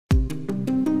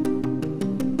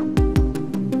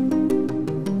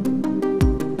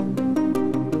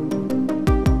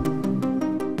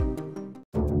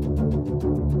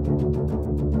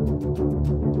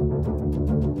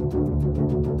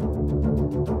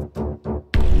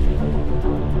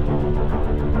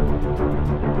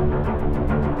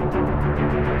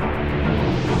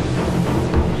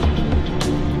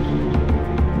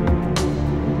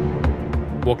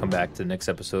to the next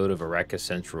episode of Arrakis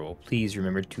Central. Please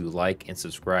remember to like and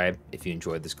subscribe if you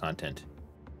enjoyed this content.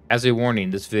 As a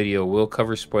warning, this video will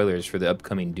cover spoilers for the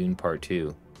upcoming Dune Part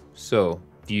 2, so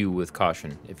view with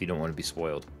caution if you don't want to be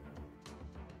spoiled.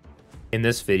 In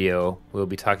this video, we'll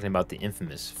be talking about the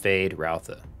infamous Feyd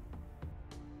Rautha.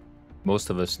 Most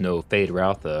of us know Feyd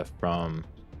Rautha from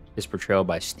his portrayal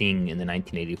by Sting in the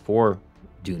 1984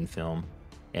 Dune film,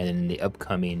 and in the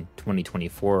upcoming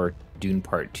 2024 Dune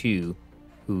Part 2,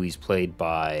 who he's played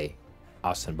by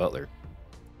Austin Butler.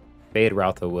 Feyd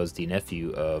Rautha was the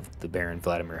nephew of the Baron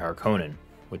Vladimir Harkonnen,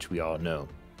 which we all know.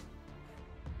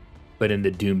 But in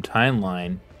the Dune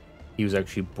timeline, he was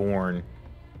actually born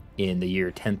in the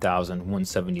year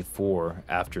 10,174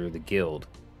 after the Guild,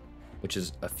 which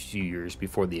is a few years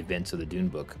before the events of the Dune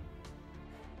book.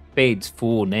 Feyd's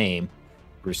full name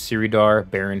was Siridar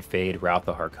Baron Feyd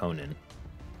Rautha Harkonnen,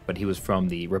 but he was from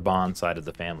the Raban side of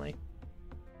the family.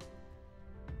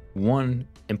 One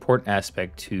important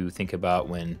aspect to think about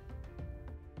when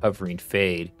covering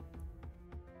Feyd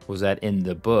was that in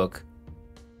the book,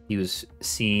 he was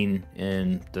seen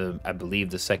in I believe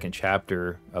the second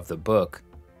chapter of the book,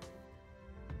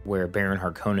 where Baron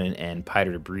Harkonnen and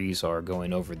Piter Breeze are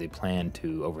going over the plan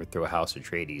to overthrow House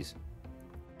Atreides.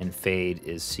 And Feyd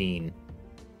is seen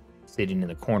sitting in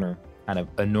the corner, kind of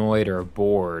annoyed or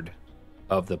bored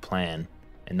of the plan,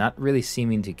 and not really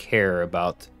seeming to care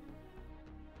about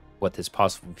what this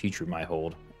possible future might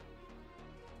hold.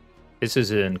 This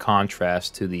is in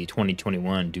contrast to the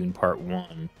 2021 Dune Part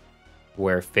 1,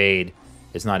 where Feyd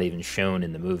is not even shown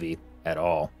in the movie at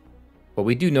all. But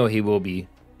we do know he will be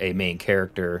a main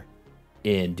character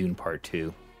in Dune Part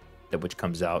 2, which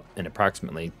comes out in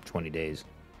approximately 20 days.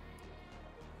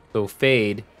 So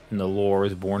Feyd, in the lore,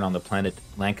 was born on the planet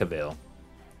Lankavale,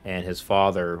 and his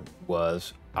father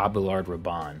was Abelard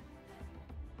Raban.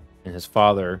 And his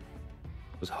father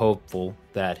was hopeful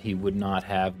that he would not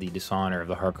have the dishonor of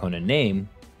the Harkonnen name,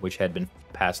 which had been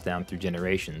passed down through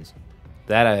generations.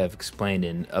 That I have explained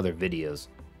in other videos.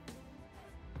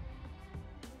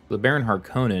 The Baron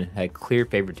Harkonnen had clear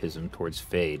favoritism towards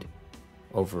Feyd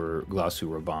over Glossu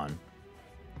Raban,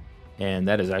 and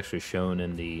that is actually shown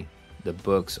in the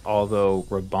books, although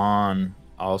Raban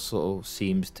also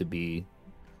seems to be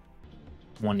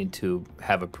wanting to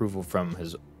have approval from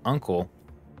his uncle,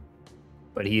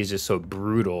 but he is just so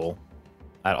brutal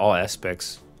at all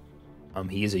aspects.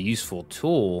 He is a useful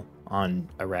tool on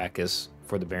Arrakis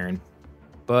for the Baron,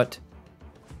 but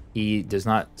he does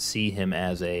not see him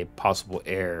as a possible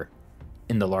heir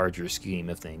in the larger scheme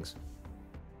of things.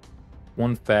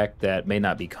 One fact that may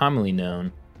not be commonly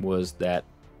known was that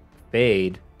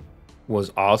Feyd was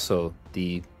also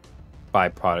the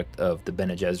byproduct of the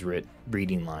Bene Gesserit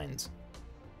breeding lines.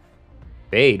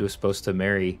 Feyd was supposed to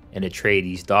marry an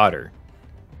Atreides daughter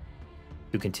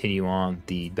to continue on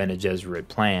the Bene Gesserit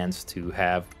plans to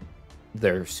have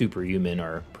their superhuman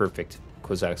or perfect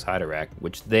Kwisatz Haderach,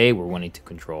 which they were wanting to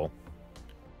control.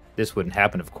 This wouldn't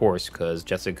happen, of course, because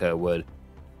Jessica would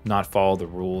not follow the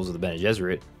rules of the Bene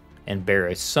Gesserit and bear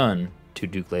a son to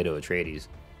Duke Leto Atreides.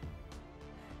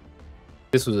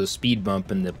 This was a speed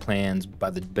bump in the plans by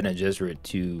the Bene Gesserit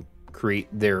to create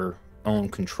their own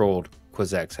controlled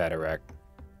Kwisatz Haderach.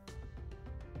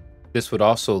 This would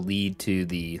also lead to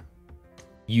the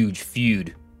huge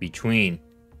feud between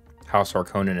House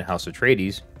Harkonnen and House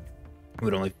Atreides. It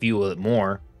would only fuel it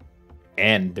more,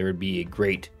 and there would be a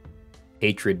great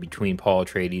hatred between Paul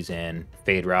Atreides and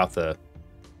Feyd Rautha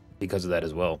because of that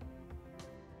as well.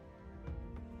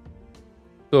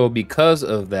 So because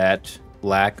of that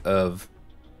lack of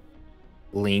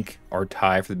link or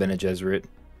tie for the Bene Gesserit,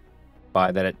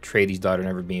 by that Atreides daughter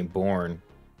never being born,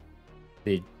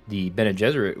 the Bene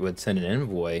Gesserit would send an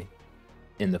envoy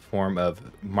in the form of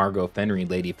Margot Fenring,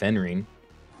 Lady Fenring,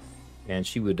 and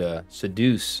she would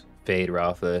seduce Feyd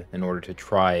Rautha in order to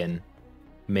try and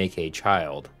make a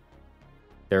child.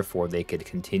 Therefore, they could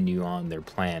continue on their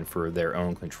plan for their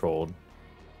own controlled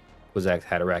Kwisatz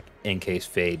Haderach in case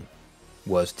Feyd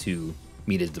was to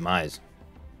meet his demise.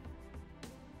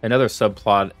 Another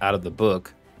subplot out of the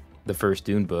book, the first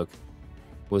Dune book,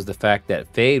 was the fact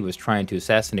that Feyd was trying to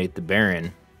assassinate the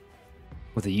Baron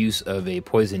with the use of a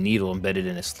poison needle embedded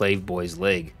in a slave boy's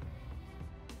leg.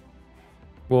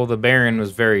 Well, the Baron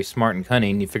was very smart and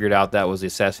cunning. He figured out that was the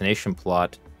assassination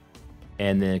plot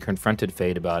and then confronted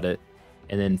Feyd about it,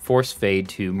 and then forced Feyd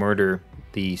to murder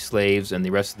the slaves and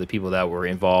the rest of the people that were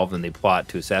involved in the plot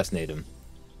to assassinate him.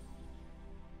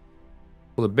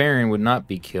 Well, the Baron would not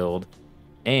be killed,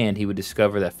 and he would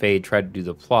discover that Feyd tried to do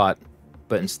the plot,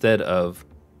 but instead of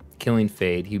killing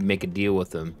Feyd, he would make a deal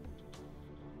with him.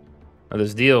 Now,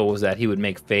 this deal was that he would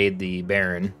make Feyd the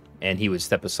Baron, and he would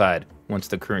step aside once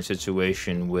the current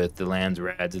situation with the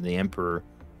Landsrads and the Emperor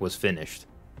was finished.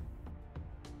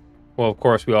 Well, of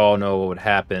course, we all know what would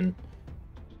happen.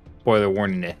 Spoiler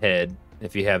warning ahead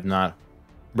if you have not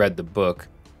read the book.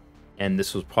 And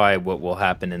this was probably what will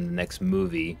happen in the next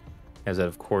movie, as that,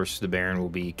 of course, the Baron will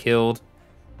be killed.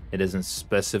 It doesn't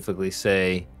specifically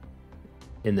say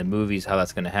in the movies how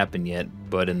that's going to happen yet,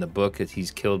 but in the book,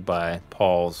 he's killed by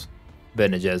Paul's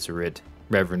Bene Gesserit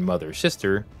Reverend Mother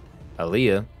sister,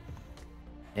 Aaliyah,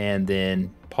 and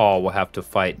then Paul will have to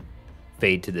fight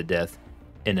Feyd to the death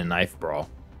in a knife brawl.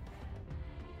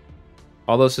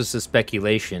 Although this is a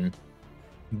speculation,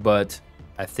 but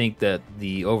I think that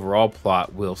the overall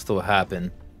plot will still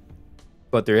happen.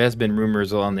 But there has been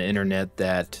rumors on the internet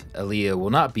that Aaliyah will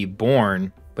not be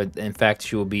born, but in fact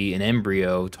she will be an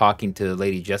embryo talking to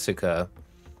Lady Jessica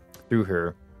through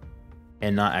her,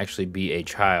 and not actually be a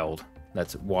child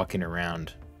that's walking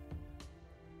around.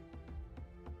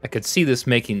 I could see this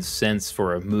making sense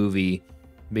for a movie,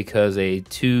 because a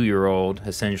 2-year-old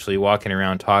essentially walking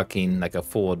around talking like a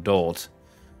full adult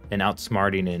and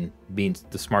outsmarting and being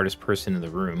the smartest person in the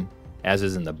room, as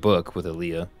is in the book with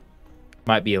Aaliyah,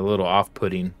 might be a little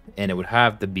off-putting, and it would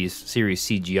have to be serious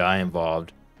CGI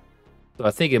involved. So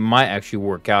I think it might actually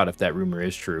work out if that rumor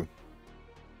is true.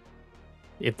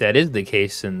 If that is the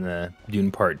case in the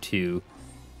Dune Part 2,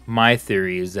 my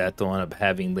theory is that they'll end up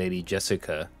having Lady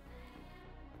Jessica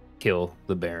kill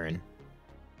the Baron.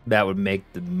 That would make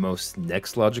the most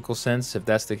next logical sense if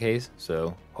that's the case.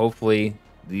 So hopefully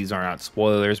these are not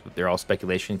spoilers, but they're all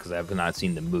speculation because I have not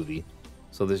seen the movie.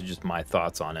 So this is just my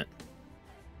thoughts on it.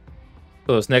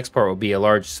 So this next part will be a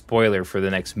large spoiler for the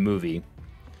next movie.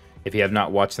 If you have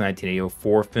not watched the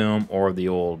 1984 film or the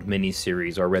old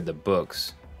miniseries or read the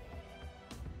books,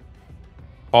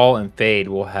 Paul and Feyd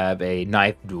will have a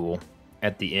knife duel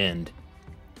at the end,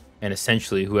 and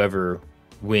essentially whoever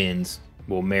wins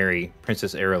will marry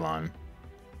Princess Irulan.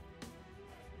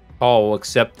 Paul will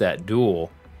accept that duel,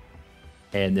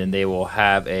 and then they will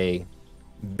have a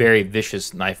very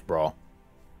vicious knife brawl.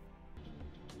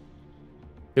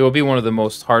 It will be one of the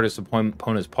most hardest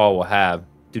opponents Paul will have,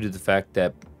 due to the fact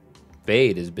that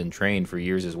Feyd has been trained for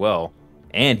years as well,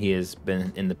 and he has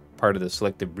been in the part of the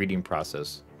selective breeding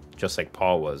process, just like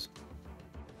Paul was.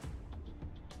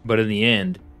 But in the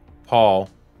end, Paul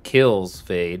kills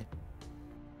Feyd,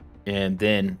 and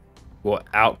then will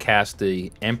outcast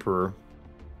the Emperor,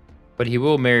 but he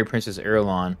will marry Princess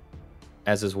Irulan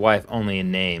as his wife only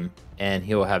in name, and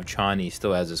he'll have Chani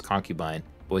still as his concubine,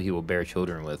 what he will bear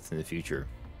children with in the future.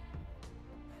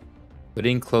 But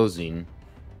in closing,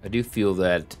 I do feel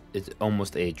that it's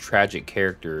almost a tragic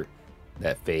character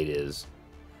that Feyd is,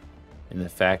 and the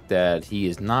fact that he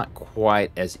is not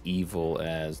quite as evil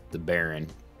as the Baron,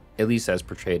 at least as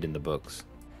portrayed in the books.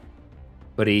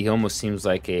 But he almost seems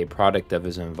like a product of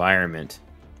his environment,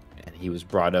 and he was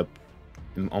brought up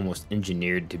and almost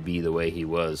engineered to be the way he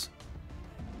was.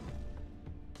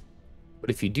 But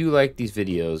if you do like these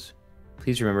videos,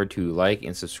 please remember to like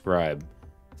and subscribe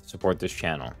to support this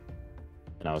channel,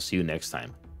 and I will see you next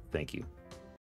time. Thank you.